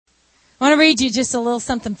I want to read you just a little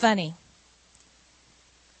something funny.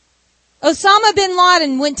 Osama bin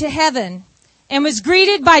Laden went to heaven and was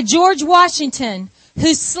greeted by George Washington,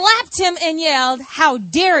 who slapped him and yelled, "How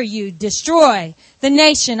dare you destroy the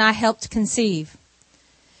nation I helped conceive?"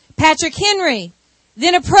 Patrick Henry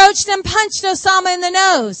then approached and punched Osama in the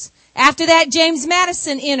nose. After that, James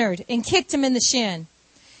Madison entered and kicked him in the shin.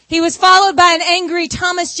 He was followed by an angry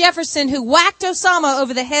Thomas Jefferson, who whacked Osama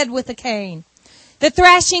over the head with a cane. The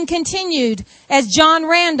thrashing continued as John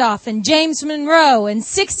Randolph and James Monroe and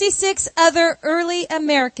 66 other early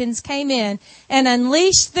Americans came in and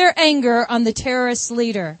unleashed their anger on the terrorist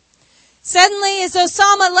leader. Suddenly, as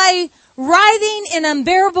Osama lay writhing in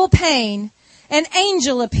unbearable pain, an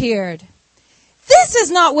angel appeared. "This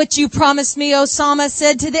is not what you promised me," Osama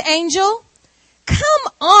said to the angel.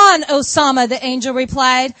 "Come on, Osama," the angel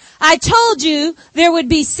replied. "I told you there would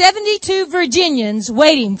be 72 Virginians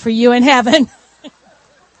waiting for you in heaven."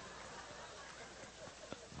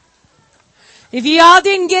 If you all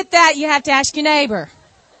didn't get that, you have to ask your neighbor.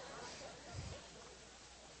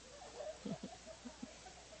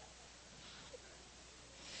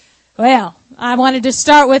 Well, I wanted to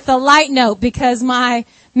start with a light note because my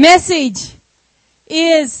message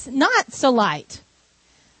is not so light.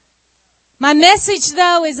 My message,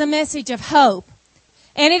 though, is a message of hope.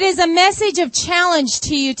 And it is a message of challenge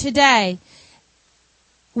to you today.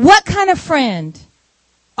 What kind of friend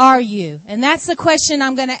are you? And that's the question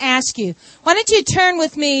I'm going to ask you. Why don't you turn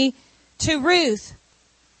with me to Ruth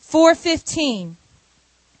 4:15.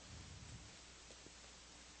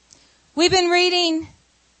 We've been reading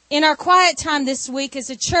in our quiet time this week as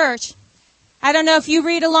a church. I don't know if you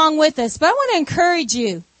read along with us, but I want to encourage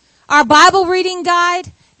you. Our Bible reading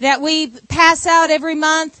guide that we pass out every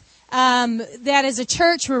month, that as a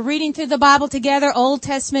church we're reading through the Bible together, Old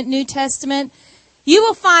Testament, New Testament. You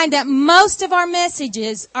will find that most of our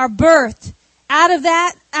messages are birthed out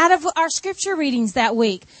of our scripture readings that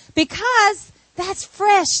week, because that's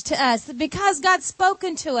fresh to us, because God's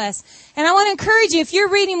spoken to us. And I want to encourage you, if you're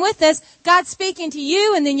reading with us, God's speaking to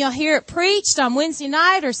you, and then you'll hear it preached on Wednesday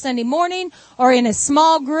night or Sunday morning or in a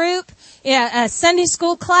small group, a Sunday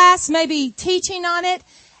school class, maybe teaching on it,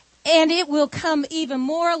 and it will come even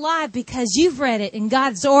more alive because you've read it and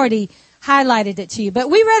God's already highlighted it to you.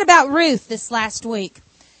 But we read about Ruth this last week.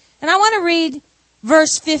 And I want to read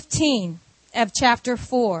verse 15 of chapter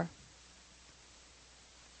 4.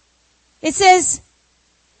 It says,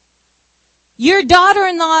 "Your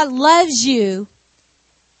daughter-in-law loves you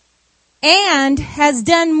and has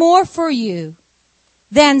done more for you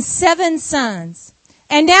than 7 sons.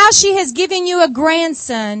 And now she has given you a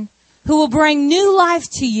grandson who will bring new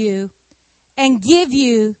life to you and give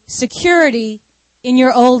you security in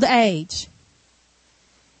your old age."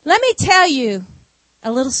 Let me tell you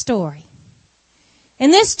a little story.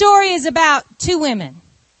 And this story is about 2 women.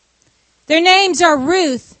 Their names are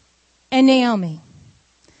Ruth and Naomi.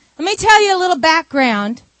 Let me tell you a little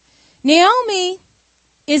background. Naomi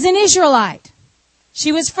is an Israelite.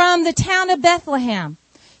 She was from the town of Bethlehem.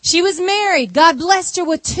 She was married. God blessed her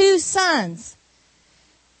with 2 sons.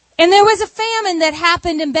 And there was a famine that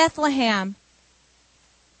happened in Bethlehem.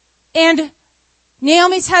 And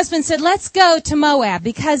Naomi's husband said, "Let's go to Moab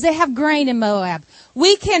because they have grain in Moab.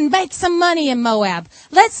 We can make some money in Moab.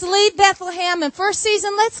 Let's leave Bethlehem, and first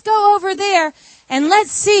season, let's go over there and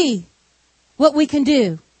let's see what we can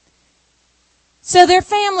do." So their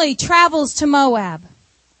family travels to Moab.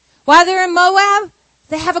 While they're in Moab,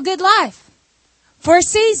 they have a good life for a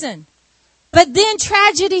season. But then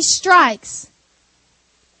tragedy strikes,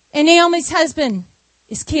 and Naomi's husband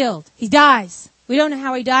is killed. He dies. We don't know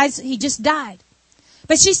how he dies. He just died.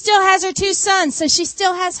 But she still has her 2 sons, so she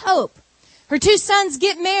still has hope. Her 2 sons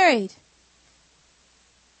get married.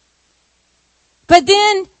 But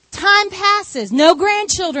then time passes. No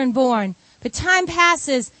grandchildren born. But time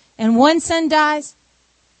passes, and one son dies,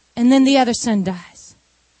 and then the other son dies.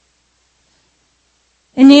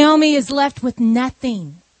 And Naomi is left with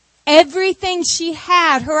nothing. Everything she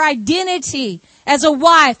had, her identity as a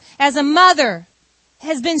wife, as a mother,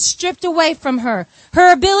 has been stripped away from her.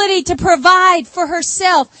 Her ability to provide for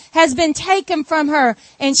herself has been taken from her,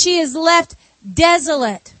 and she is left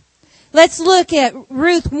desolate. Let's look at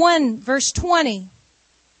Ruth 1, verse 20.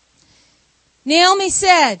 Naomi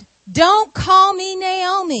said, "Don't call me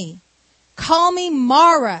Naomi. Call me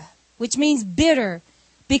Mara," which means bitter,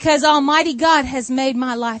 because Almighty God has made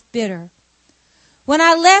my life bitter. "When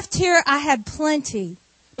I left here, I had plenty,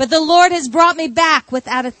 but the Lord has brought me back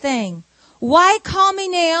without a thing. Why call me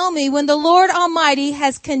Naomi when the Lord Almighty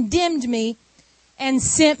has condemned me and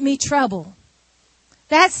sent me trouble?"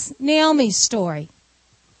 That's Naomi's story.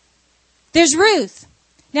 There's Ruth.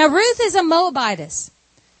 Now, Ruth is a Moabitess.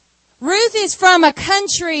 Ruth is from a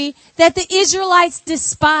country that the Israelites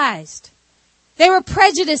despised. They were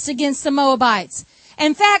prejudiced against the Moabites.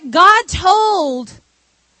 In fact, God told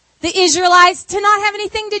the Israelites to not have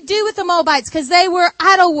anything to do with the Moabites because they were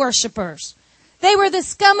idol worshipers. They were the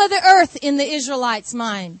scum of the earth in the Israelites'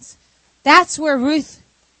 minds. That's where Ruth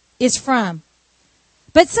is from.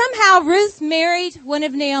 But somehow Ruth married one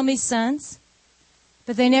of Naomi's sons,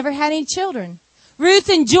 but they never had any children. Ruth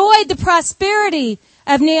enjoyed the prosperity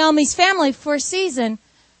of Naomi's family for a season,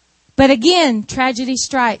 but again, tragedy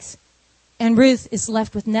strikes, and Ruth is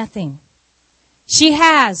left with nothing. She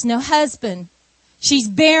has no husband. She's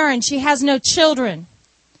barren. She has no children.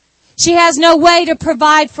 She has no way to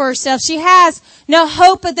provide for herself. She has no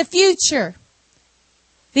hope of the future.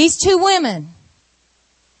 These two women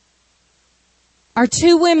are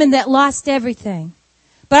two women that lost everything.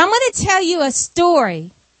 But I'm going to tell you a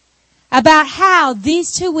story about how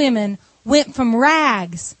these two women went from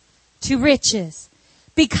rags to riches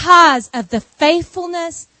because of the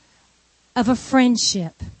faithfulness of a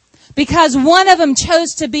friendship. Because one of them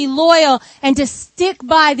chose to be loyal and to stick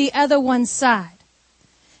by the other one's side.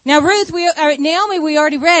 Now Naomi, we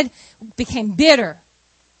already read, became bitter.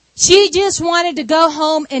 She just wanted to go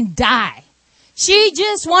home and die. She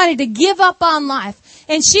just wanted to give up on life.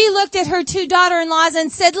 And she looked at her two daughter-in-laws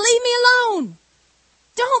and said, "Leave me alone.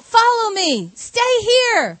 Don't follow me. Stay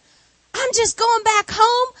here. I'm just going back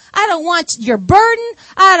home. I don't want your burden.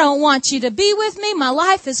 I don't want you to be with me. My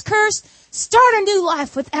life is cursed. Start a new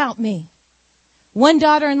life without me." One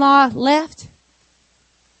daughter-in-law left,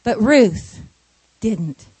 but Ruth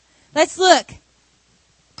didn't. Let's look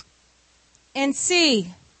and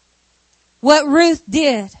see what Ruth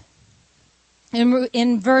did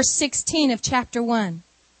in verse 16 of chapter 1.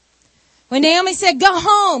 When Naomi said, "Go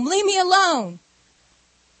home, leave me alone.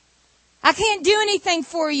 I can't do anything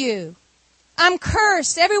for you. I'm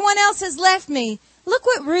cursed. Everyone else has left me." Look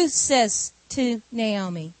what Ruth says to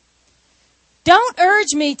Naomi. "Don't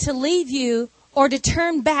urge me to leave you or to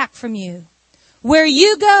turn back from you. Where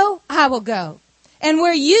you go, I will go. And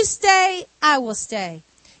where you stay, I will stay.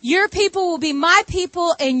 Your people will be my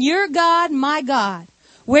people and your God, my God.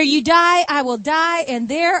 Where you die, I will die, and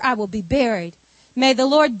there I will be buried. May the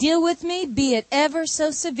Lord deal with me, be it ever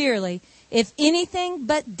so severely, if anything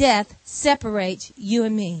but death separates you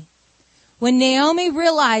and me." When Naomi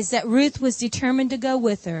realized that Ruth was determined to go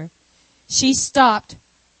with her, she stopped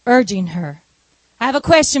urging her. I have a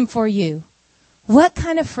question for you. What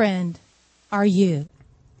kind of friend are you?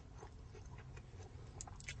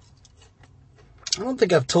 I don't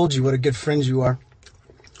think I've told you what a good friend you are.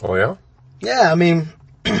 Oh, yeah? Yeah, I mean,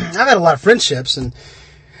 I've had a lot of friendships, and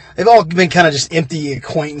they've all been kind of just empty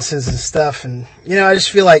acquaintances and stuff. And, I just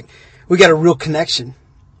feel like we got a real connection.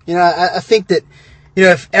 I think that,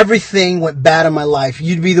 if everything went bad in my life,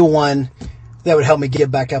 you'd be the one that would help me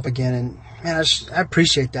get back up again. And, man, I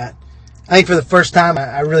appreciate that. I think for the first time,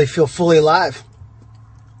 I really feel fully alive.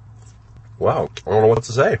 Wow, I don't know what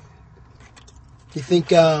to say. Do you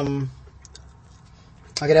think I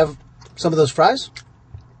could have some of those fries?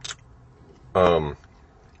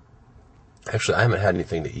 Actually, I haven't had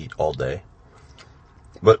anything to eat all day.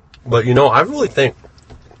 But I really think,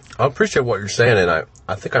 I appreciate what you're saying, and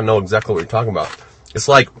I think I know exactly what you're talking about. It's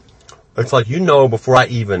like before I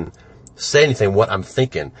even say anything what I'm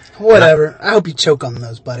thinking. Whatever. I hope you choke on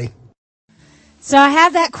those, buddy. So I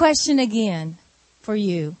have that question again for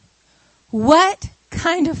you. What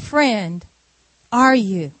kind of friend are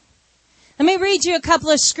you? Let me read you a couple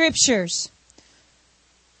of scriptures.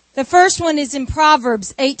 The first one is in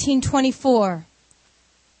Proverbs 18:24.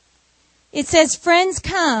 It says, "Friends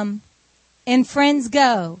come and friends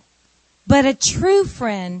go, but a true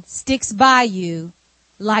friend sticks by you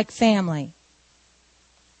like family."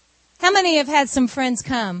 How many have had some friends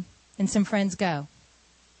come and some friends go?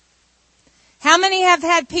 How many have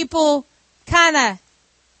had people kind of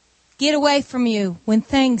get away from you when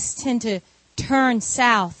things tend to turn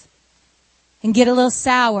south and get a little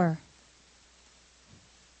sour?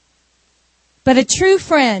 But a true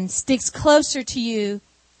friend sticks closer to you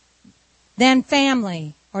than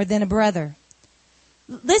family or than a brother.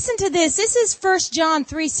 Listen to this. This is 1 John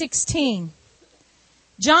 3:16.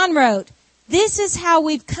 John wrote, "This is how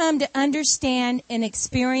we've come to understand and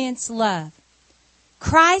experience love.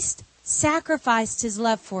 Christ sacrificed his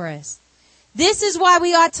love for us. This is why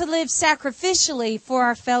we ought to live sacrificially for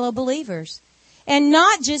our fellow believers and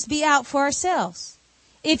not just be out for ourselves.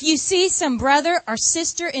 If you see some brother or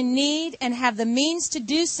sister in need and have the means to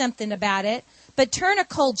do something about it, but turn a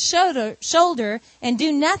cold shoulder and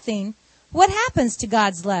do nothing, what happens to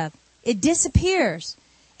God's love? It disappears.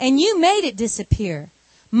 And you made it disappear.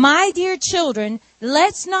 My dear children,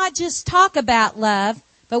 let's not just talk about love,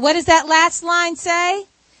 but what does that last line say?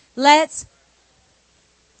 Let's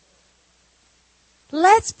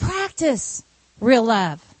practice real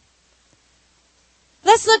love.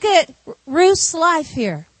 Let's look at Ruth's life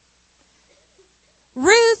here.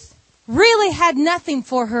 Ruth really had nothing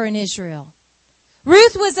for her in Israel.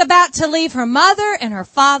 Ruth was about to leave her mother and her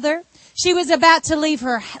father. She was about to leave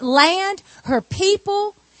her land, her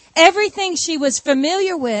people, everything she was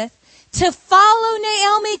familiar with, to follow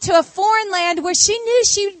Naomi to a foreign land where she knew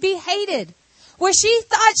she would be hated, where she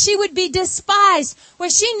thought she would be despised, where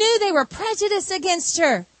she knew they were prejudiced against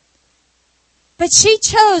her. But she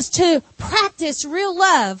chose to practice real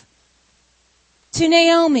love to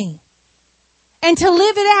Naomi and to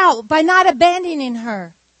live it out by not abandoning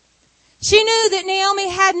her. She knew that Naomi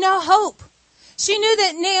had no hope. She knew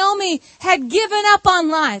that Naomi had given up on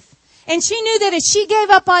life. And she knew that if she gave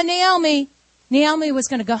up on Naomi, Naomi was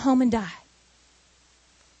going to go home and die.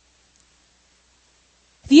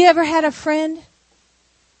 Have you ever had a friend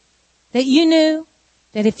that you knew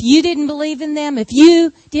that if you didn't believe in them, if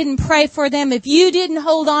you didn't pray for them, if you didn't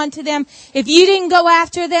hold on to them, if you didn't go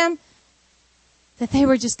after them, that they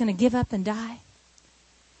were just going to give up and die?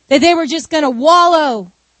 That they were just going to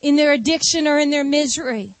wallow in their addiction or in their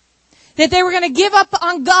misery? That they were going to give up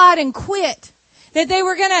on God and quit? That they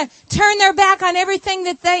were going to turn their back on everything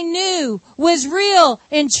that they knew was real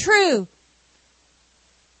and true?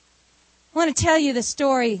 I want to tell you the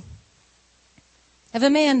story of a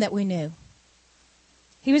man that we knew.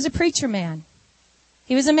 He was a preacher man.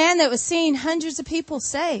 He was a man that was seeing hundreds of people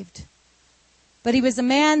saved. But he was a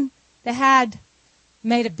man that had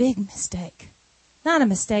made a big mistake. Not a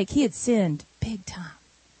mistake. He had sinned big time.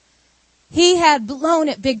 He had blown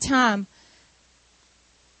it big time.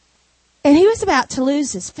 And he was about to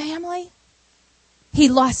lose his family. He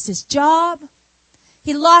lost his job.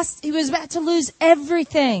 He was about to lose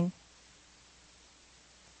everything.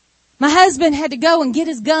 My husband had to go and get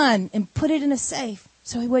his gun and put it in a safe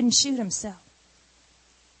so he wouldn't shoot himself.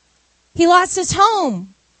 He lost his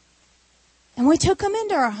home. And we took him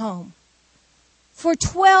into our home. For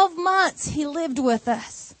 12 months he lived with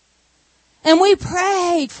us. And we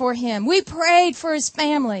prayed for him. We prayed for his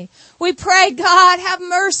family. We prayed, God, have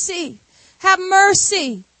mercy. Have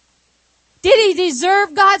mercy. Did he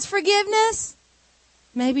deserve God's forgiveness?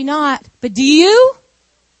 Maybe not. But do you?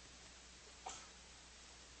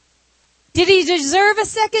 Did he deserve a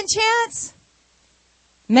second chance?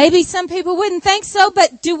 Maybe some people wouldn't think so,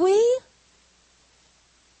 but do we?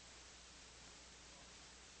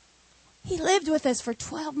 He lived with us for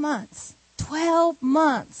 12 months. 12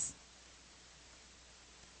 months.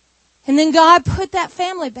 And then God put that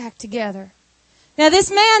family back together. Now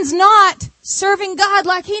this man's not serving God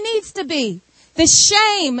like he needs to be. The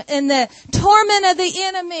shame and the torment of the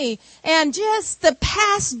enemy and just the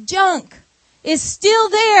past junk is still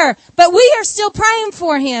there. But we are still praying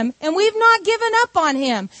for him and we've not given up on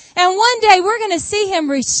him. And one day we're going to see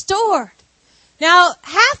him restored. Now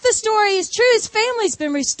half the story is true. His family's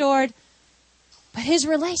been restored. But his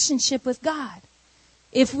relationship with God,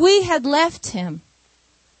 if we had left him,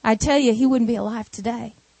 I tell you, he wouldn't be alive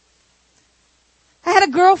today. I had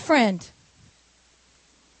a girlfriend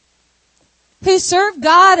who served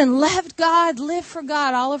God and loved God, lived for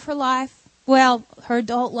God all of her life. Well, her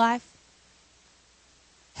adult life.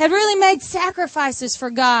 Had really made sacrifices for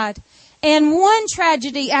God. And one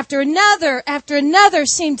tragedy after another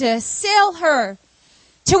seemed to assail her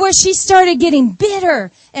to where she started getting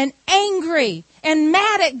bitter and angry and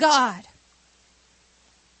mad at God.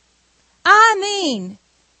 I mean,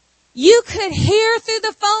 you could hear through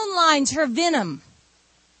the phone lines her venom.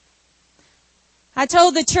 I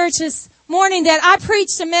told the church this morning that I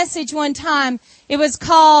preached a message one time. It was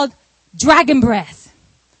called Dragon Breath.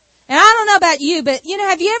 And I don't know about you, but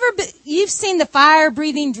have you ever you've seen the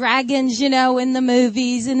fire-breathing dragons, in the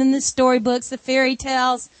movies and in the storybooks, the fairy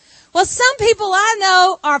tales. Well, some people I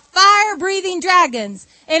know are fire-breathing dragons.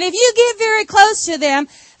 And if you get very close to them,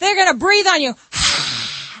 they're going to breathe on you.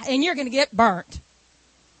 And you're going to get burnt.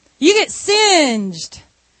 You get singed.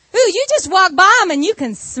 Ooh, you just walk by them and you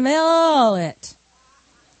can smell it.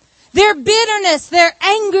 Their bitterness, their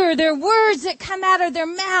anger, their words that come out of their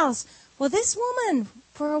mouths. Well, this woman,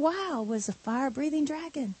 for a while, was a fire-breathing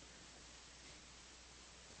dragon.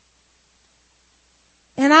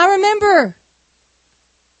 And I remember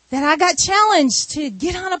that I got challenged to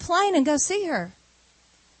get on a plane and go see her.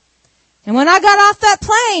 And when I got off that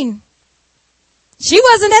plane, she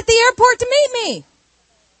wasn't at the airport to meet me.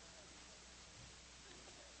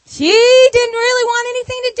 She didn't really want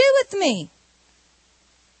anything to do with me.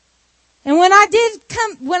 And when I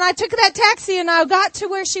took that taxi and I got to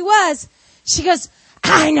where she was, she goes,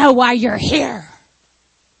 I know why you're here.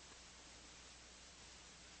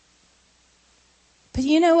 But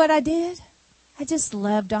you know what I did? I just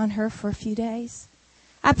loved on her for a few days.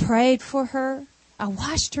 I prayed for her. I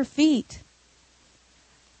washed her feet.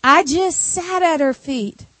 I just sat at her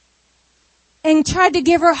feet and tried to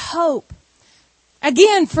give her hope.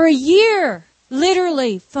 Again, for a year,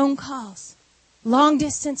 literally phone calls, long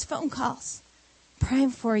distance phone calls,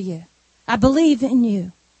 praying for you. I believe in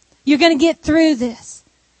you. You're going to get through this.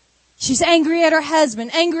 She's angry at her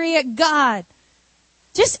husband, angry at God,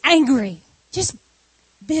 just angry, just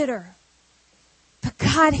bitter. But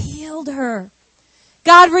God healed her.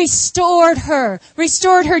 God restored her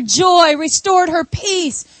joy, restored her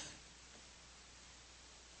peace.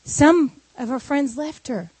 Some of her friends left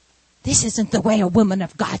her. This isn't the way a woman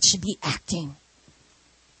of God should be acting.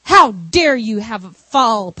 How dare you have it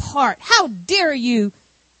fall apart? How dare you?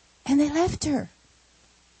 And they left her.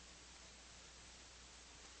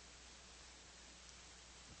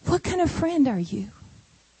 What kind of friend are you?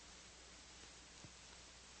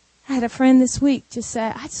 I had a friend this week just say,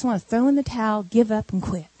 I just want to throw in the towel, give up, and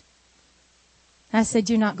quit. I said,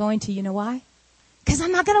 you're not going to. You know why? Because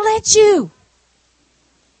I'm not going to let you.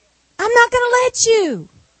 I'm not going to let you.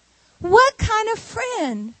 What kind of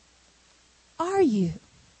friend are you?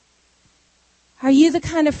 Are you the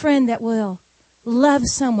kind of friend that will love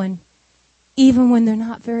someone even when they're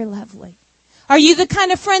not very lovely? Are you the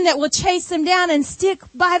kind of friend that will chase them down and stick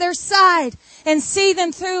by their side and see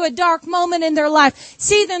them through a dark moment in their life,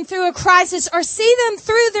 see them through a crisis, or see them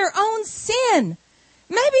through their own sin?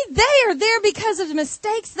 Maybe they are there because of the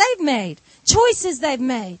mistakes they've made, choices they've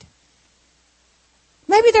made.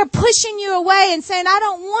 Maybe they're pushing you away and saying, I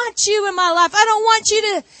don't want you in my life. I don't want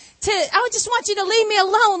you I just want you to leave me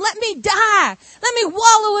alone. Let me die. Let me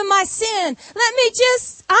wallow in my sin.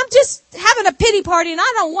 I'm just having a pity party and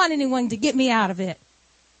I don't want anyone to get me out of it.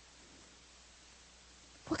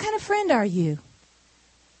 What kind of friend are you?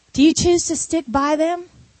 Do you choose to stick by them?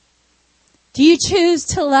 Do you choose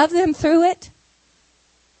to love them through it?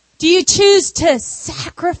 Do you choose to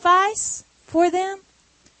sacrifice for them?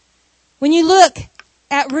 When you look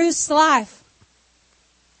at Ruth's life,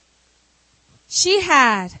 she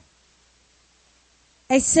had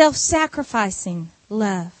a self-sacrificing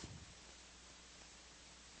love.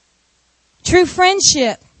 True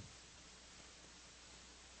friendship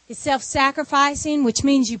is self-sacrificing, which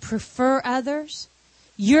means you prefer others.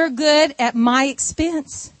 You're good at my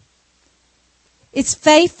expense. It's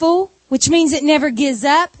faithful, which means it never gives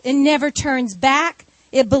up. It never turns back.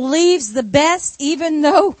 It believes the best, even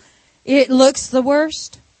though it looks the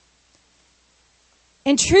worst.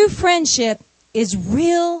 And true friendship is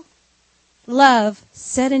real love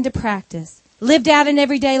set into practice, lived out in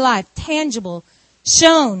everyday life, tangible,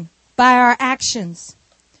 shown by our actions.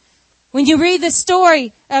 When you read the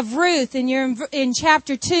story of Ruth and you're in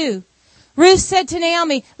chapter 2, Ruth said to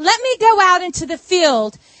Naomi, let me go out into the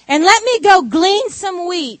field and let me go glean some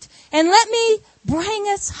wheat and let me bring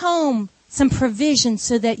us home some provisions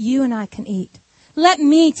so that you and I can eat. Let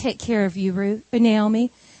me take care of you, Naomi.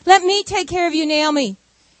 Let me take care of you, Naomi.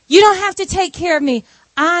 You don't have to take care of me.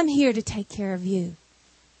 I'm here to take care of you.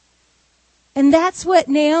 And that's what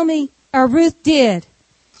Ruth did.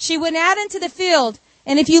 She went out into the field.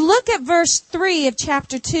 And if you look at verse 3 of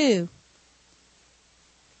chapter 2,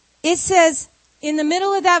 it says in the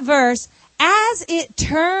middle of that verse, as it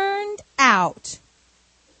turned out,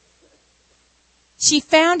 she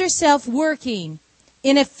found herself working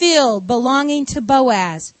in a field belonging to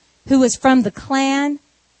Boaz, who was from the clan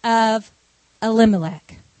of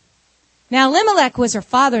Elimelech. Now, Elimelech was her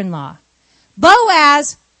father-in-law.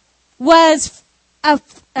 Boaz was a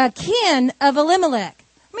kin of Elimelech.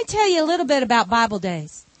 Let me tell you a little bit about Bible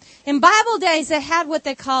days. In Bible days, they had what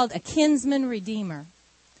they called a kinsman redeemer.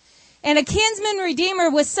 And a kinsman redeemer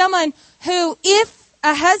was someone who, if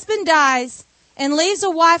a husband dies and leaves a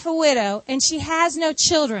wife a widow and she has no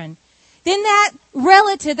children, then that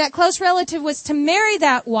relative, that close relative, was to marry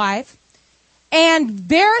that wife and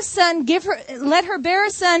bear a son, let her bear a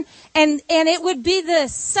son, and it would be the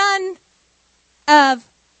son of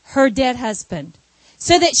her dead husband,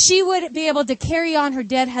 so that she would be able to carry on her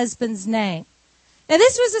dead husband's name. Now,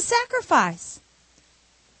 this was a sacrifice.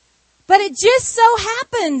 But it just so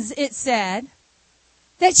happens, it said,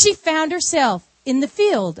 that she found herself in the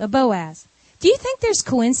field of Boaz. Do you think there's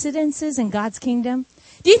coincidences in God's kingdom?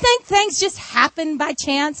 Do you think things just happen by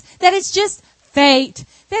chance? That it's just fate?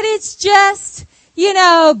 That it's just,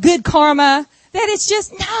 good karma? That it's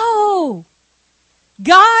just, no.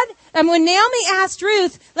 God, and when Naomi asked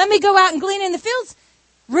Ruth, let me go out and glean in the fields,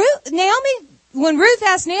 when Ruth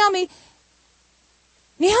asked Naomi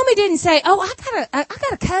didn't say, "Oh, I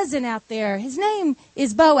got a cousin out there. His name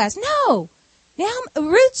is Boaz." No.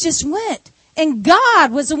 Ruth just went. And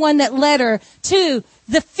God was the one that led her to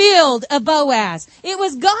the field of Boaz. It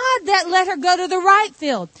was God that let her go to the right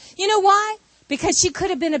field. You know why? Because she could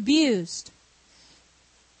have been abused.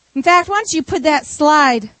 In fact, why don't you put that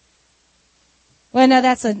slide? Well, no,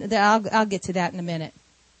 I'll get to that in a minute.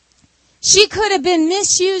 She could have been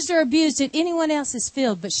misused or abused in anyone else's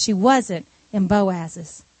field, but she wasn't in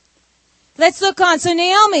Boaz's. Let's look on. So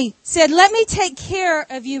Naomi said, "Let me take care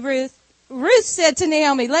of you, Ruth." Ruth said to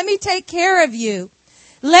Naomi, "Let me take care of you.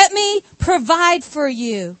 Let me provide for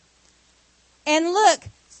you." And look,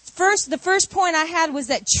 the first point I had was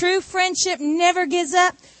that true friendship never gives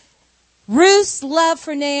up. Ruth's love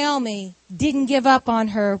for Naomi didn't give up on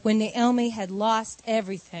her when Naomi had lost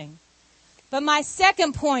everything. But my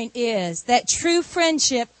second point is that true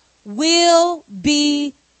friendship will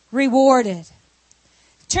be rewarded.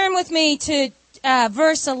 Turn with me to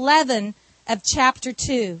verse 11 of chapter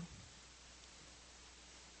 2.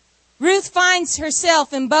 Ruth finds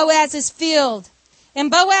herself in Boaz's field. And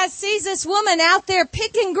Boaz sees this woman out there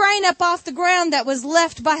picking grain up off the ground that was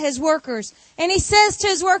left by his workers. And he says to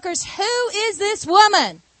his workers, "Who is this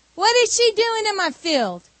woman? What is she doing in my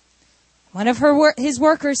field?" One of his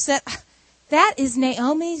workers said, "That is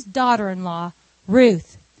Naomi's daughter-in-law,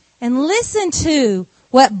 Ruth." And listen to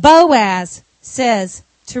what Boaz says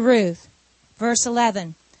to Ruth. Verse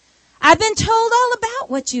 11. "I've been told all about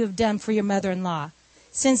what you have done for your mother-in-law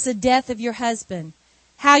since the death of your husband,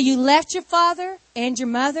 how you left your father and your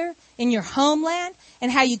mother in your homeland,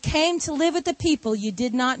 and how you came to live with the people you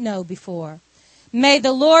did not know before. May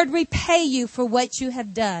the Lord repay you for what you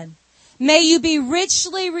have done. May you be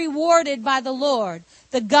richly rewarded by the Lord,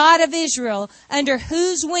 the God of Israel, under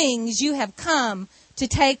whose wings you have come to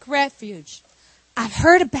take refuge." I've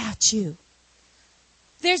heard about you.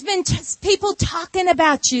 There's been people talking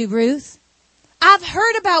about you, Ruth. I've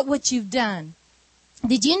heard about what you've done.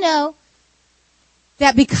 Did you know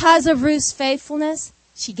that because of Ruth's faithfulness,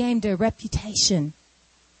 she gained a reputation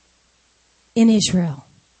in Israel?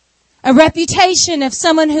 A reputation of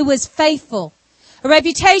someone who was faithful. A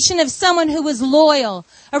reputation of someone who was loyal.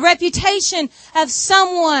 A reputation of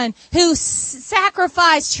someone who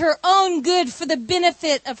sacrificed her own good for the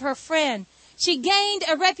benefit of her friend. She gained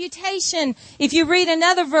a reputation. If you read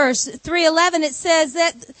another verse, 3:11, it says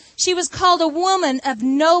that she was called a woman of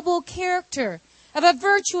noble character. Of a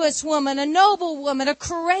virtuous woman, a noble woman, a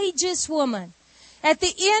courageous woman. At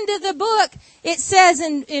the end of the book, it says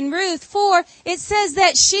in Ruth 4, it says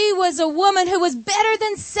that she was a woman who was better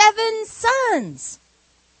than 7 sons.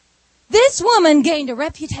 This woman gained a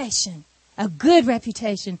reputation, a good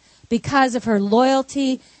reputation, because of her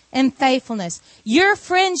loyalty and faithfulness. Your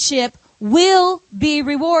friendship will be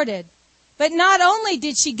rewarded. But not only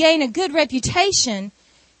did she gain a good reputation,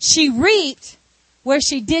 she reaped where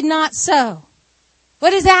she did not sow. What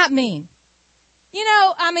does that mean?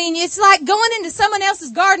 It's like going into someone else's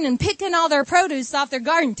garden and picking all their produce off their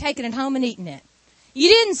garden, taking it home and eating it. You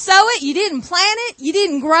didn't sow it, you didn't plant it, you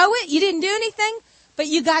didn't grow it, you didn't do anything, but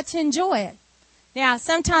you got to enjoy it. Now,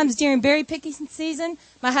 sometimes during berry picking season,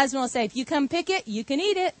 my husband will say, "If you come pick it, you can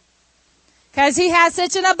eat it." Because he has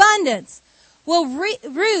such an abundance. Well,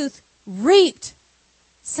 Ruth reaped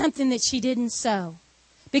something that she didn't sow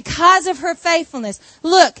because of her faithfulness.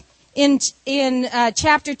 Look, in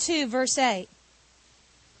chapter 2, verse 8.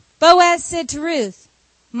 Boaz said to Ruth,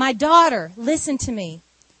 "My daughter, listen to me.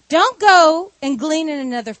 Don't go and glean in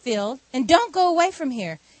another field, and don't go away from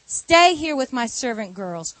here. Stay here with my servant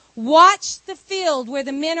girls. Watch the field where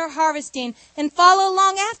the men are harvesting and follow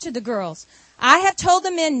along after the girls. I have told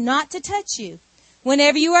the men not to touch you.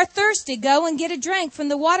 Whenever you are thirsty, go and get a drink from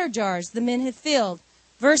the water jars the men have filled."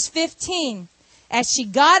 Verse 15. As she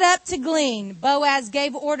got up to glean, Boaz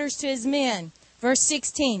gave orders to his men. Verse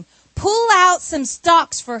 16. "Pull out some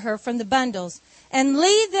stalks for her from the bundles and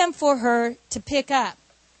leave them for her to pick up."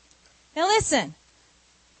 Now listen,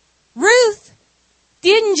 Ruth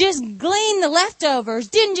didn't just glean the leftovers,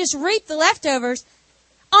 didn't just reap the leftovers.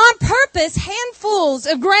 On purpose, handfuls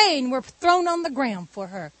of grain were thrown on the ground for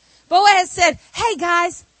her. Boaz said, "Hey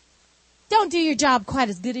guys, don't do your job quite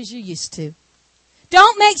as good as you used to.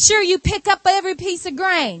 Don't make sure you pick up every piece of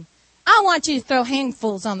grain. I want you to throw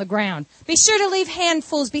handfuls on the ground. Be sure to leave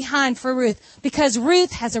handfuls behind for Ruth, because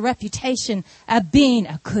Ruth has a reputation of being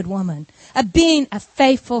a good woman, of being a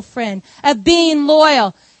faithful friend, of being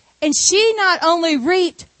loyal." And she not only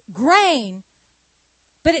reaped grain,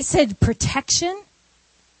 but it said protection.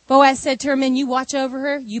 Boaz said to her men, "You watch over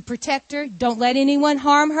her, you protect her, don't let anyone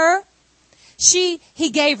harm her." He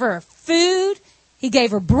gave her food. He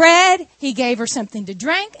gave her bread. He gave her something to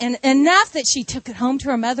drink, and enough that she took it home to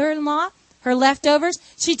her mother-in-law, her leftovers.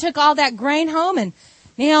 She took all that grain home, and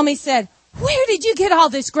Naomi said, "Where did you get all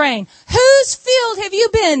this grain? Whose field have you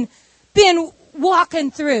been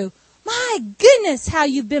walking through? My goodness, how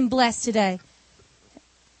you've been blessed today."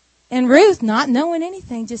 And Ruth, not knowing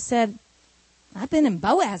anything, just said, "I've been in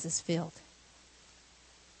Boaz's field."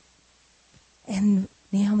 And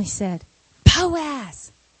Naomi said,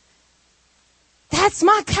 "Boaz, that's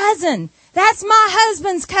my cousin. That's my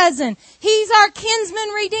husband's cousin. He's our kinsman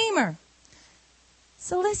redeemer."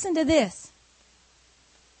 So listen to this.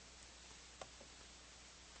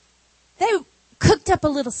 They cooked up a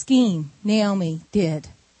little scheme, Naomi did.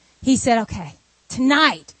 He said, "Okay,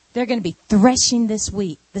 tonight they're going to be threshing this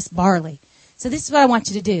wheat, this barley. So this is what I want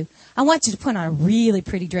you to do. I want you to put on a really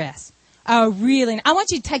pretty dress. I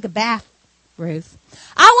want you to take a bath, Ruth.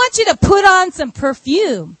 I want you to put on some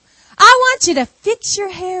perfume. I want you to fix your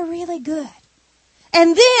hair really good.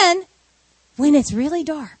 And then, when it's really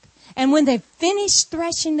dark, and when they've finished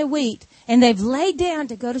threshing the wheat, and they've laid down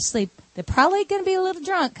to go to sleep, they're probably going to be a little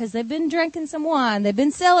drunk because they've been drinking some wine. They've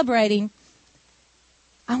been celebrating.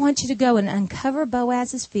 I want you to go and uncover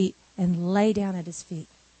Boaz's feet and lay down at his feet."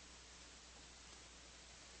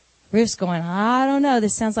 Ruth's going, "I don't know.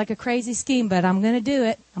 This sounds like a crazy scheme, but I'm going to do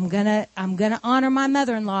it. I'm going to honor my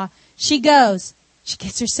mother-in-law." She goes. She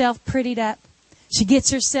gets herself prettied up. She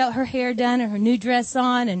gets her hair done and her new dress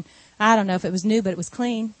on. And I don't know if it was new, but it was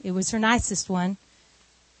clean. It was her nicest one.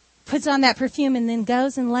 Puts on that perfume and then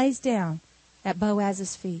goes and lays down at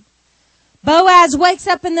Boaz's feet. Boaz wakes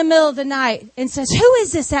up in the middle of the night and says, "Who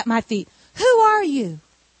is this at my feet? Who are you?"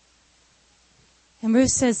 And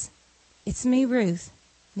Ruth says, "It's me, Ruth,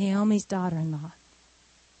 Naomi's daughter-in-law."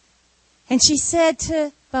 And she said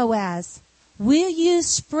to Boaz, "Will you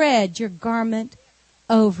spread your garment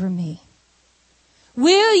over me?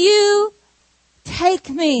 Will you take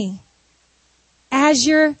me as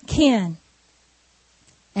your kin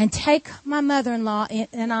and take my mother-in-law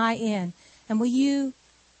and I in? And will you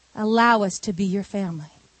allow us to be your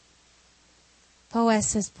family?" Boaz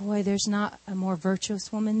says, "Boy, there's not a more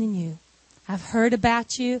virtuous woman than you. I've heard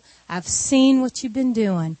about you. I've seen what you've been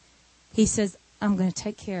doing." He says, "I'm going to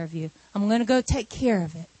take care of you. I'm going to go take care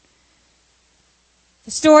of it."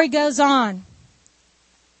 The story goes on.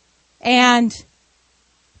 And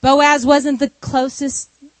Boaz wasn't the closest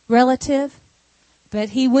relative, but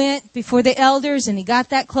he went before the elders and he got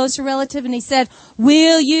that closer relative and he said,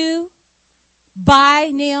 "Will you buy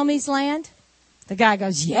Naomi's land?" The guy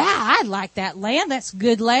goes, "Yeah, I'd like that land. That's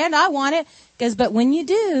good land. I want it." He goes, "But when you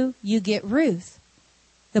do, you get Ruth,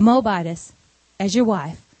 the Moabitess, as your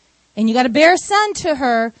wife. And you got to bear a son to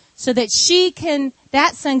her so that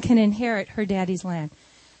that son can inherit her daddy's land."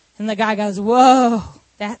 And the guy goes, "Whoa,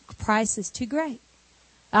 that price is too great.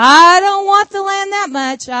 I don't want the land that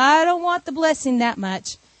much. I don't want the blessing that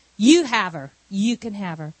much. You have her. You can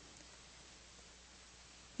have her."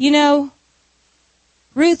 You know,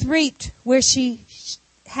 Ruth reaped where she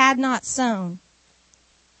had not sown.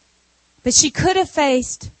 But she could have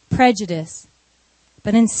faced prejudice.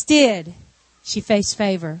 But instead, she faced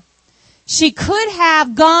favor. She could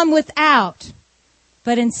have gone without.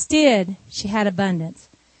 But instead, she had abundance.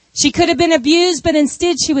 She could have been abused, but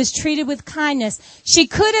instead she was treated with kindness. She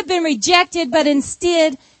could have been rejected, but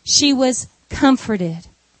instead she was comforted.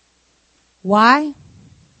 Why?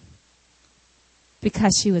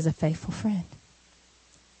 Because she was a faithful friend.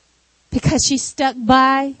 Because she stuck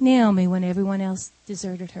by Naomi when everyone else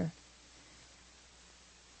deserted her.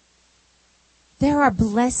 There are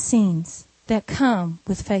blessings that come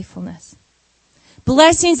with faithfulness.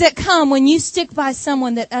 Blessings that come when you stick by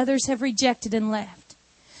someone that others have rejected and left.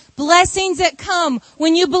 Blessings that come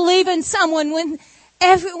when you believe in someone when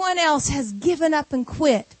everyone else has given up and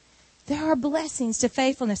quit. There are blessings to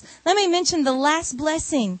faithfulness. Let me mention the last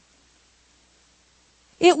blessing.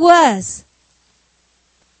 It was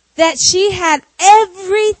that she had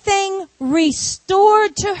everything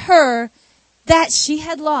restored to her that she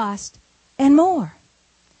had lost and more.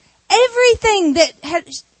 Everything that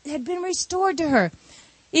had been restored to her.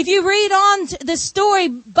 If you read on the story,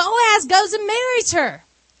 Boaz goes and marries her.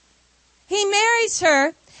 He marries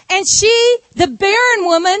her, and she, the barren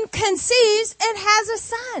woman, conceives and has a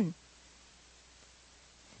son.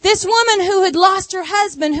 This woman who had lost her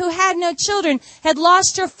husband, who had no children, had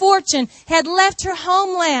lost her fortune, had left her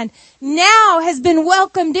homeland, now has been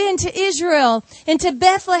welcomed into Israel, into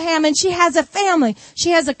Bethlehem, and she has a family.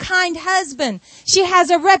 She has a kind husband. She has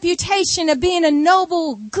a reputation of being a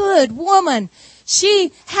noble, good woman.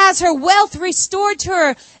 She has her wealth restored to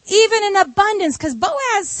her, even in abundance, because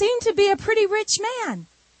Boaz seemed to be a pretty rich man.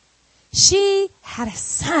 She had a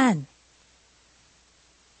son.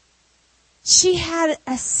 She had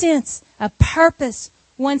a sense, a purpose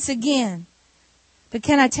once again. But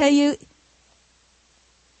can I tell you,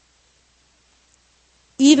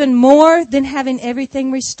 even more than having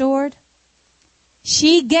everything restored,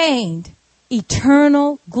 she gained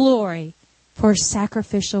eternal glory for her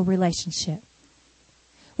sacrificial relationship.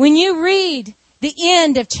 When you read the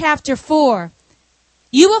end of chapter 4,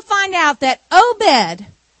 you will find out that Obed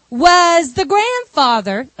was the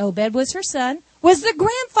grandfather, Obed was her son, was the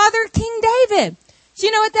grandfather of King David. Do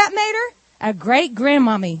you know what that made her? A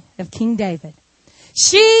great-grandmommy of King David.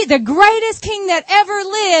 She, the greatest king that ever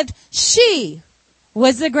lived, she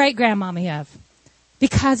was the great-grandmommy of,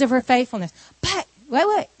 because of her faithfulness. But,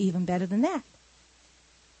 wait, even better than that.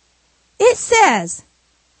 It says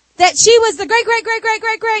that she was the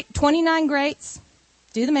great, 29 greats,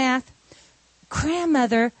 do the math,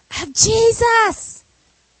 grandmother of Jesus.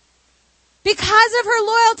 Because of her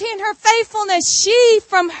loyalty and her faithfulness, she,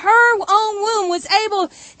 from her own womb, was able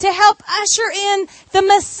to help usher in the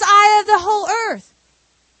Messiah of the whole earth.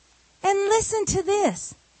 And listen to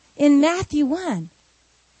this. In Matthew 1,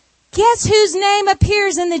 guess whose name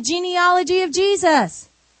appears in the genealogy of Jesus?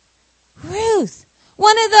 Ruth.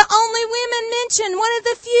 One of the only women mentioned. One of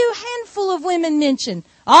the few handful of women mentioned.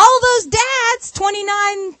 All those dads,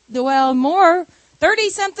 29, well, more,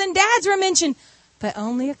 30-something dads were mentioned. But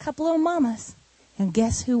only a couple of mamas. And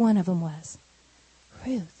guess who one of them was?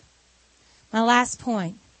 Ruth. My last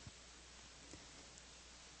point.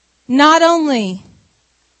 Not only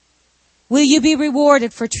will you be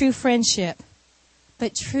rewarded for true friendship,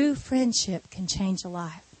 but true friendship can change a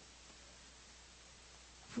life.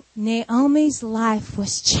 Naomi's life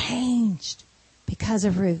was changed because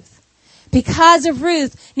of Ruth. Because of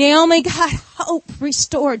Ruth, Naomi got hope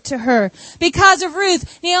restored to her. Because of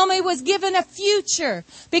Ruth, Naomi was given a future.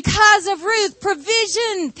 Because of Ruth,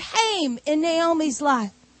 provision came in Naomi's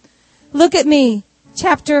life. Look at me,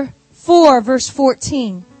 chapter 4, verse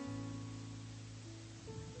 14.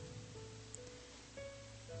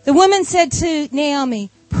 The woman said to Naomi,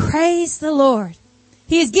 "Praise the Lord.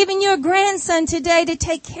 He has given you a grandson today to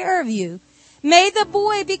take care of you. May the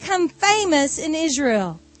boy become famous in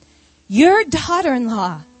Israel. Your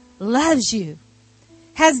daughter-in-law loves you,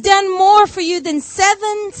 has done more for you than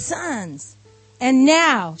 7 sons, and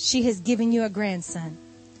now she has given you a grandson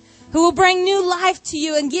who will bring new life to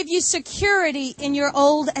you and give you security in your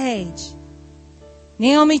old age."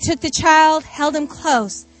 Naomi took the child, held him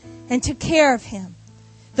close, and took care of him.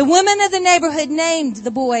 The women of the neighborhood named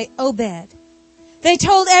the boy Obed. They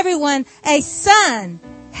told everyone, "A son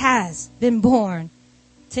has been born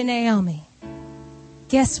to Naomi."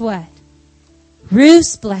 Guess what?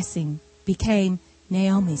 Ruth's blessing became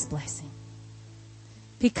Naomi's blessing.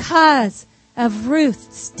 Because of Ruth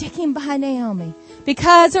sticking by Naomi,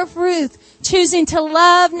 because of Ruth choosing to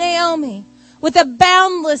love Naomi with a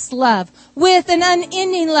boundless love, with an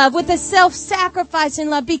unending love, with a self-sacrificing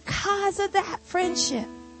love, because of that friendship,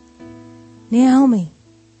 Naomi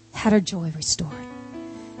had her joy restored.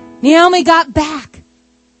 Naomi got back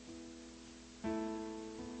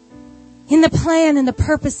in the plan and the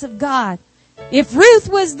purpose of God. If Ruth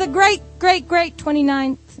was the great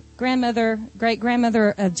 29th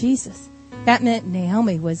great-grandmother of Jesus, that meant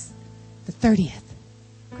Naomi was the 30th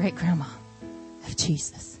great-grandma of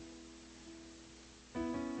Jesus.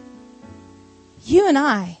 You and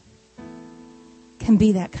I can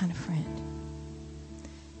be that kind of friend.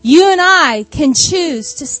 You and I can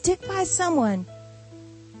choose to stick by someone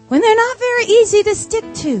when they're not very easy to stick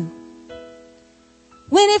to.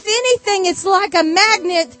 When, if anything, it's like a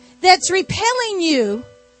magnet that's repelling you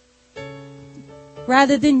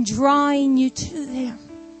rather than drawing you to them.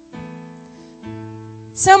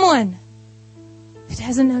 Someone who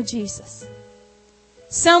doesn't know Jesus.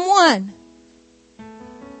 Someone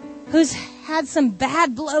who's had some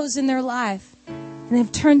bad blows in their life and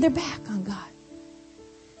they've turned their back on God.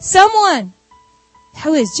 Someone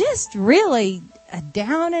who is just really a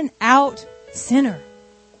down and out sinner.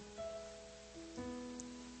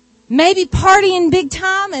 Maybe partying big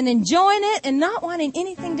time and enjoying it and not wanting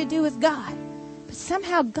anything to do with God. But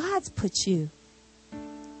somehow God's put you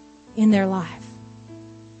in their life.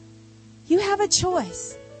 You have a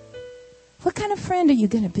choice. What kind of friend are you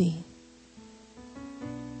going to be?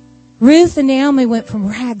 Ruth and Naomi went from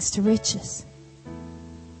rags to riches.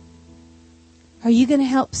 Are you going to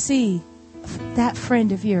help see that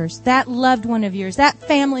friend of yours, that loved one of yours, that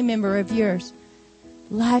family member of yours,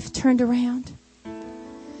 life turned around?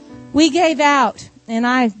 We gave out, and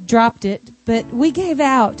I dropped it, but we gave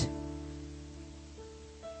out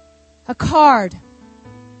a card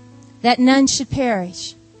that none should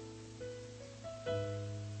perish.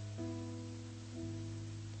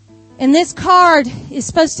 And this card is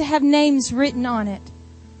supposed to have names written on it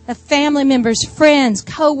of family members, friends,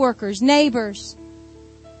 co-workers, neighbors,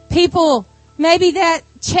 people maybe that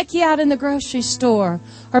check you out in the grocery store,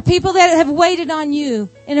 or people that have waited on you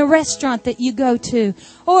in a restaurant that you go to,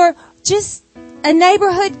 or just a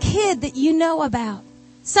neighborhood kid that you know about,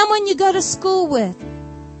 someone you go to school with.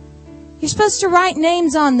 You're supposed to write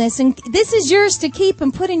names on this, and this is yours to keep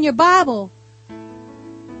and put in your Bible.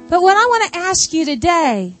 But what I want to ask you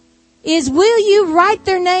today is, will you write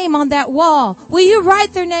their name on that wall? Will you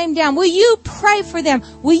write their name down? Will you pray for them?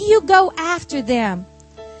 Will you go after them?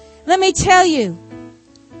 Let me tell you,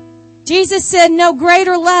 Jesus said no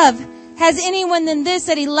greater love has anyone than this,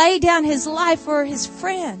 that He laid down His life for His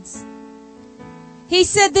friends. He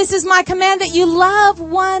said, this is my command, that you love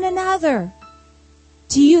one another.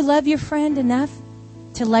 Do you love your friend enough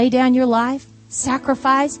to lay down your life,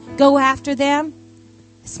 sacrifice, go after them?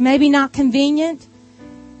 It's maybe not convenient.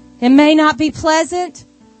 It may not be pleasant.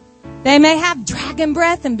 They may have dragon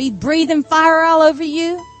breath and be breathing fire all over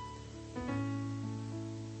you.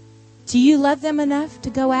 Do you love them enough to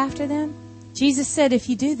go after them? Jesus said, if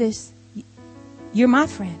you do this, you're my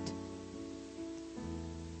friend.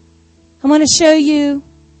 I want to show you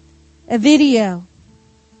a video.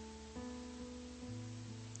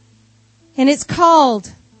 And it's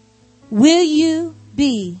called, Will You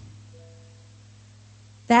Be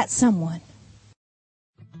That Someone?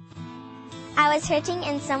 I was hurting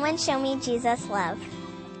and someone showed me Jesus' love.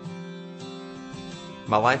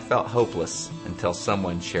 My life felt hopeless until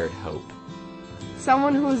someone shared hope.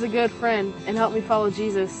 Someone who was a good friend and helped me follow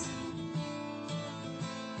Jesus.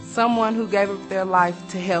 Someone who gave up their life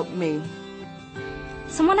to help me.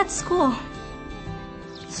 Someone at school.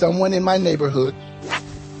 Someone in my neighborhood.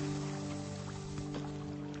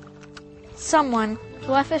 Someone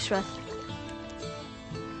who I fish with.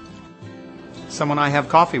 Someone I have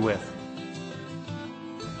coffee with.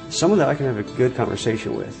 Someone that I can have a good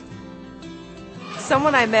conversation with.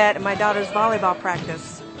 Someone I met at my daughter's volleyball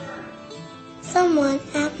practice. Someone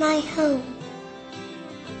at my home.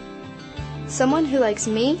 Someone who likes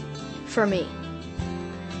me for me.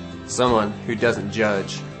 Someone who doesn't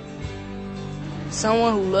judge.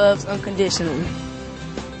 Someone who loves unconditionally.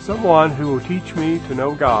 Someone who will teach me to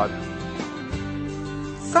know God.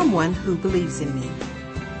 Someone who believes in me.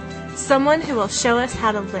 Someone who will show us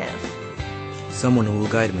how to live. Someone who will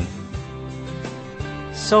guide me.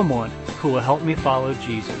 Someone who will help me follow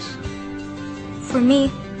Jesus. For me,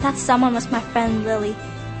 that someone was my friend Lily,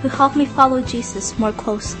 who helped me follow Jesus more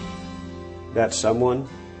closely. That someone,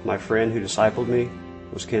 my friend who discipled me,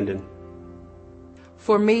 was Kendon.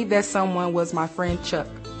 For me, that someone was my friend Chuck.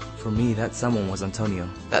 For me, that someone was Antonio.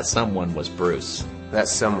 That someone was Bruce. That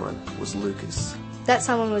someone was Lucas. That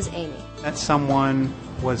someone was Amy. That someone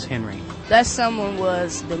was Henry. That someone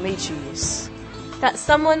was Demetrius. That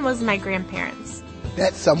someone was my grandparents.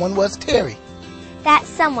 That someone was Terry. That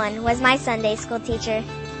someone was my Sunday school teacher.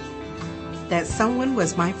 That someone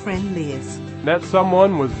was my friend Liz. That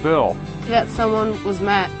someone was Bill. That someone was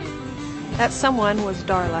Matt. That someone was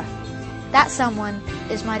Darla. That someone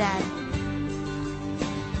is my dad.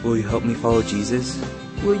 Will you help me follow Jesus?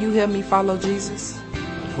 Will you help me follow Jesus?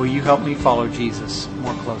 Will you help me follow Jesus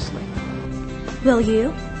more closely? Will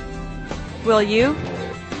you? Will you?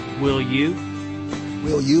 Will you?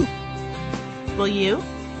 Will you? Will you?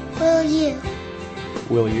 Will you?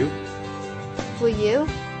 Will you? Will you?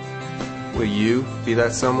 Will you be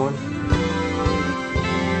that someone?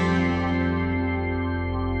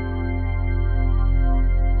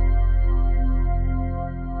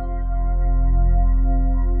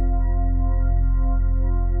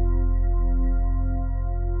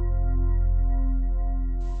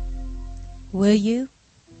 Will you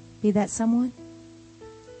be that someone?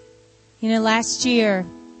 You know, last year,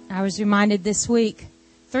 I was reminded this week,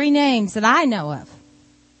 3 names that I know of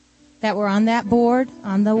that were on that board,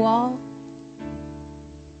 on the wall,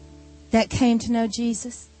 that came to know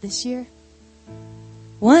Jesus this year.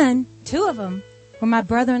 2 of them were my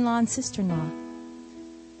brother-in-law and sister-in-law.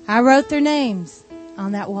 I wrote their names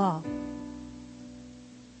on that wall.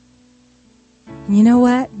 And you know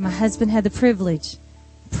what? My husband had the privilege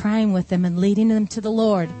of praying with them and leading them to the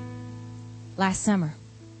Lord last summer.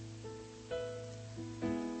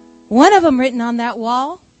 One of them written on that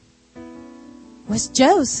wall was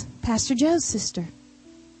Pastor Joe's sister.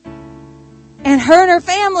 And her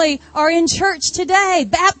family are in church today,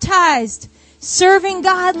 baptized, serving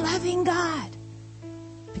God, loving God,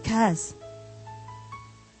 because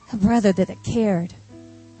A brother that cared,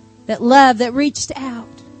 that loved, that reached out.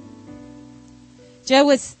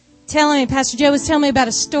 Pastor Joe was telling me about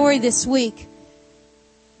a story this week.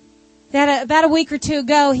 That about a week or two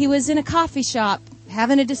ago, he was in a coffee shop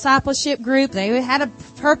having a discipleship group. They had a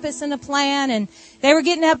purpose and a plan, and they were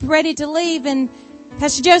getting up ready to leave. And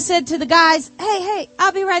Pastor Joe said to the guys, hey,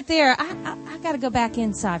 I'll be right there. I got to go back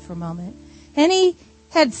inside for a moment. And he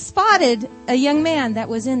had spotted a young man that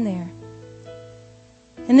was in there.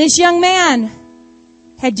 And this young man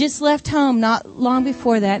had just left home not long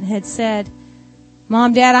before that and had said,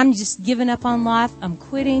 Mom, Dad, I'm just giving up on life. I'm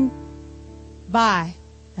quitting. Bye.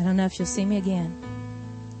 I don't know if you'll see me again.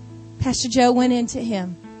 Pastor Joe went into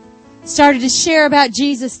him, started to share about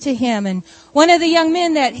Jesus to him. And one of the young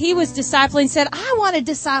men that he was discipling said, I want to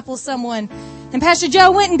disciple someone. And Pastor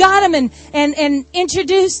Joe went and got him and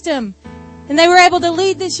introduced him. And they were able to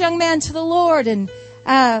lead this young man to the Lord. And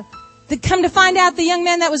come to find out, the young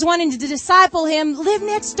man that was wanting to disciple him lived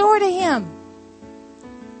next door to him.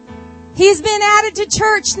 He's been added to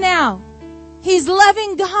church now. He's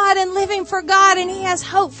loving God and living for God, and he has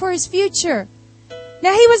hope for his future.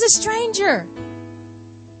 Now, he was a stranger.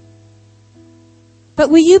 But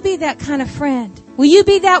will you be that kind of friend? Will you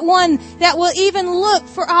be that one that will even look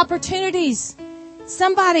for opportunities?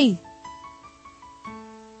 Somebody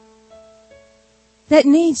that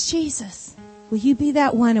needs Jesus. Will you be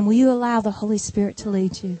that one, and will you allow the Holy Spirit to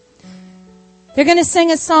lead you? They're going to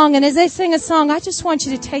sing a song, and as they sing a song, I just want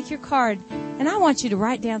you to take your card, and I want you to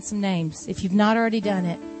write down some names if you've not already done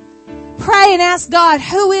it. Pray and ask God,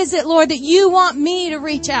 who is it, Lord, that you want me to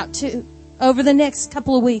reach out to over the next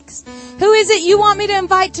couple of weeks? Who is it you want me to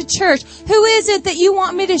invite to church? Who is it that you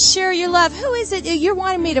want me to share your love? Who is it that you're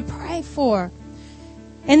wanting me to pray for?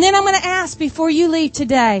 And then I'm going to ask before you leave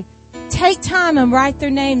today, take time and write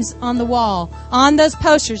their names on the wall, on those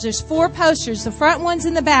posters. There's 4 posters, the front ones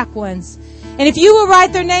and the back ones. And if you will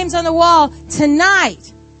write their names on the wall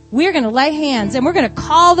tonight, we're going to lay hands and we're going to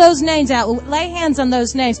call those names out. Lay hands on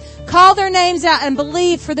those names. Call their names out and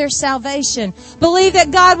believe for their salvation. Believe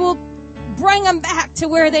that God will bring them back to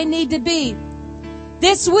where they need to be.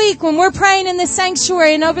 This week, when we're praying in the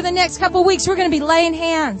sanctuary, and over the next couple of weeks, we're going to be laying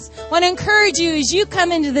hands. I want to encourage you as you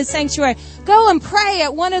come into the sanctuary, go and pray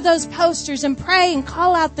at one of those posters and pray and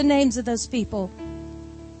call out the names of those people.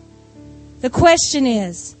 The question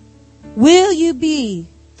is, will you be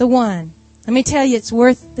the one? Let me tell you, it's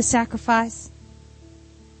worth the sacrifice.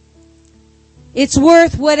 It's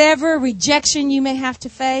worth whatever rejection you may have to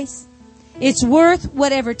face. It's worth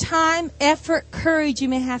whatever time, effort, courage you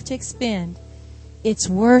may have to expend. It's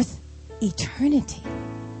worth eternity.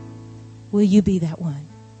 Will you be that one?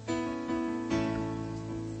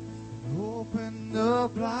 Open the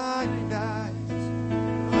blind eyes,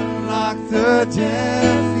 unlock the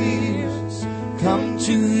deaf ears, come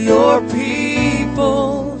to your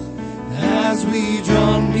people as we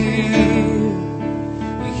draw near.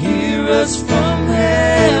 Hear us from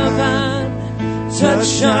heaven,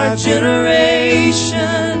 touch our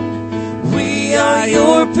generation. We are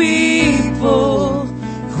your people,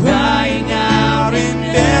 crying out in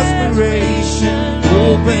desperation.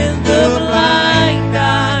 Open the blind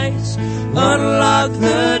eyes, unlock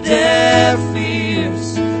the deaf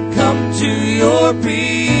ears. Come to your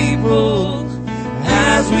people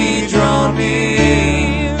as we draw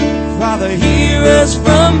near. Father, hear us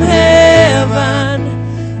from heaven,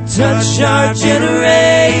 touch our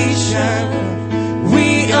generation.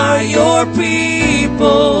 We are your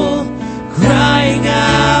people, crying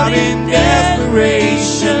out in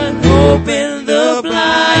desperation. Open the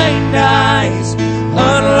blind eyes,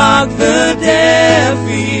 unlock the deaf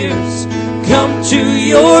ears. Come to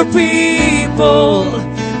your people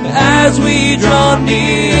as we draw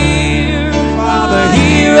near. Father,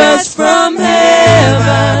 hear us from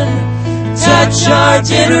heaven, touch our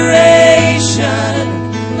generation.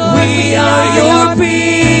 We are your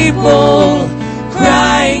people,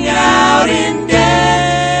 crying out in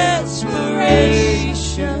desperation.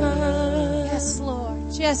 Yes, Lord.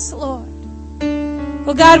 Yes, Lord.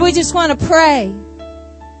 Well, God, we just want to pray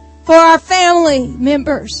for our family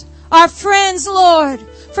members, our friends, Lord,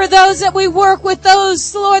 for those that we work with,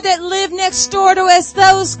 those, Lord, that live next door to us,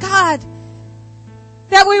 those, God,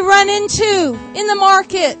 that we run into in the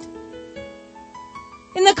market,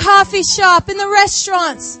 in the coffee shop, in the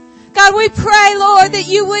restaurants. God, we pray, Lord, that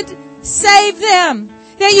you would save them,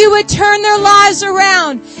 that you would turn their lives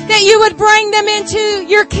around, that you would bring them into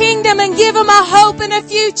your kingdom and give them a hope and a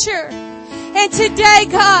future. And today,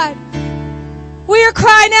 God, we are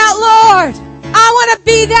crying out, Lord, I want to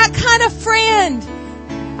be that kind of friend.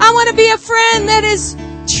 I want to be a friend that is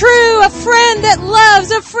true, a friend that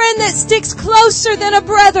loves, a friend that sticks closer than a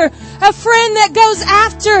brother, a friend that goes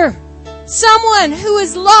after someone who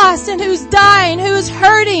is lost and who's dying, who is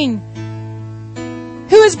hurting,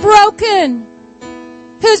 who is broken,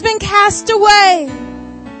 who's been cast away.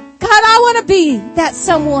 God, I want to be that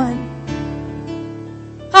someone.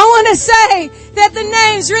 I want to say that the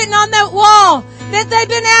names written on that wall, that they've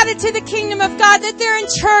been added to the kingdom of God, that they're in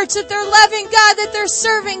church, that they're loving God, that they're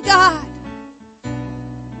serving God.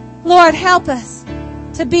 Lord, help us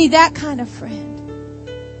to be that kind of friend.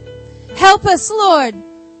 Help us, Lord,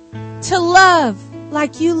 to love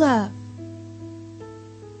like you love.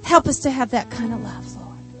 Help us to have that kind of love,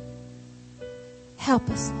 Lord. Help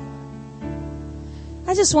us, Lord.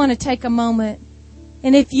 I just want to take a moment,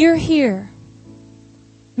 and if you're here,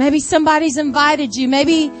 maybe somebody's invited you,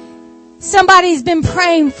 maybe somebody's been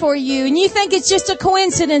praying for you, and you think it's just a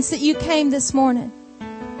coincidence that you came this morning.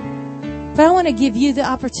 But I want to give you the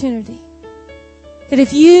opportunity that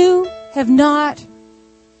if you have not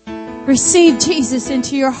received Jesus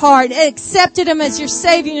into your heart, accepted Him as your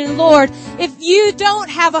Savior and Lord, if you don't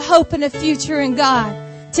have a hope and a future in God,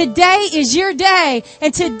 today is your day,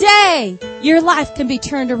 and today your life can be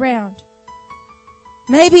turned around.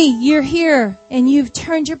 Maybe you're here and you've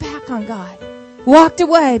turned your back on God, walked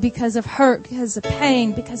away because of hurt, because of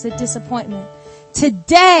pain, because of disappointment.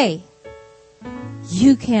 Today,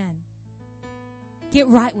 you can get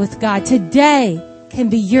right with God. Today can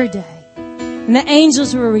be your day. And the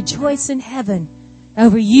angels will rejoice in heaven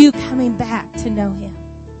over you coming back to know Him.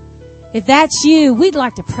 If that's you, we'd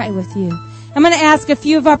like to pray with you. I'm going to ask a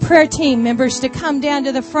few of our prayer team members to come down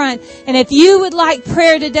to the front. And if you would like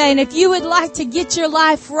prayer today, and if you would like to get your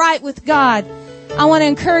life right with God, I want to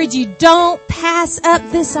encourage you, don't pass up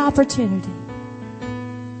this opportunity.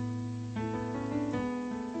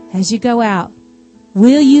 As you go out,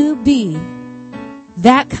 will you be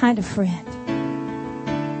that kind of friend?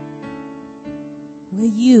 Will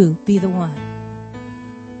you be the one?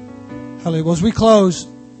 Hallelujah. Well, as we close,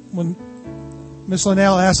 when Miss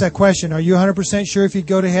Linnell asked that question, are you 100% sure if you'd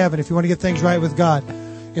go to heaven, if you want to get things right with God?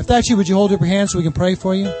 If that's you, would you hold up your hand so we can pray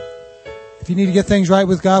for you? If you need to get things right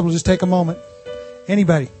with God, we'll just take a moment.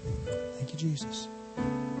 Anybody? Thank you, Jesus.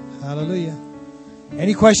 Hallelujah.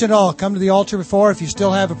 Any question at all, come to the altar before. If you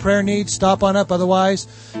still have a prayer need, stop on up. Otherwise,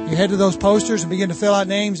 you head to those posters and begin to fill out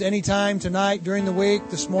names anytime tonight, during the week,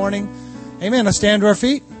 this morning. Amen. Let's stand to our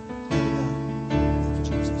feet. Thank you,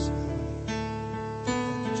 Jesus.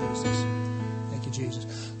 Thank you, Jesus. Thank you,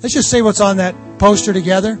 Jesus. Let's just say what's on that poster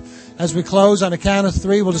together. As we close, on a count of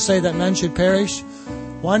 3, we'll just say that none should perish.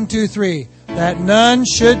 1, 2, 3. That none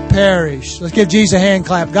should perish. Let's give Jesus a hand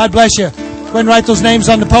clap. God bless you. Go ahead and write those names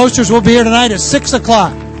on the posters. We'll be here tonight at 6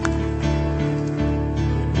 o'clock.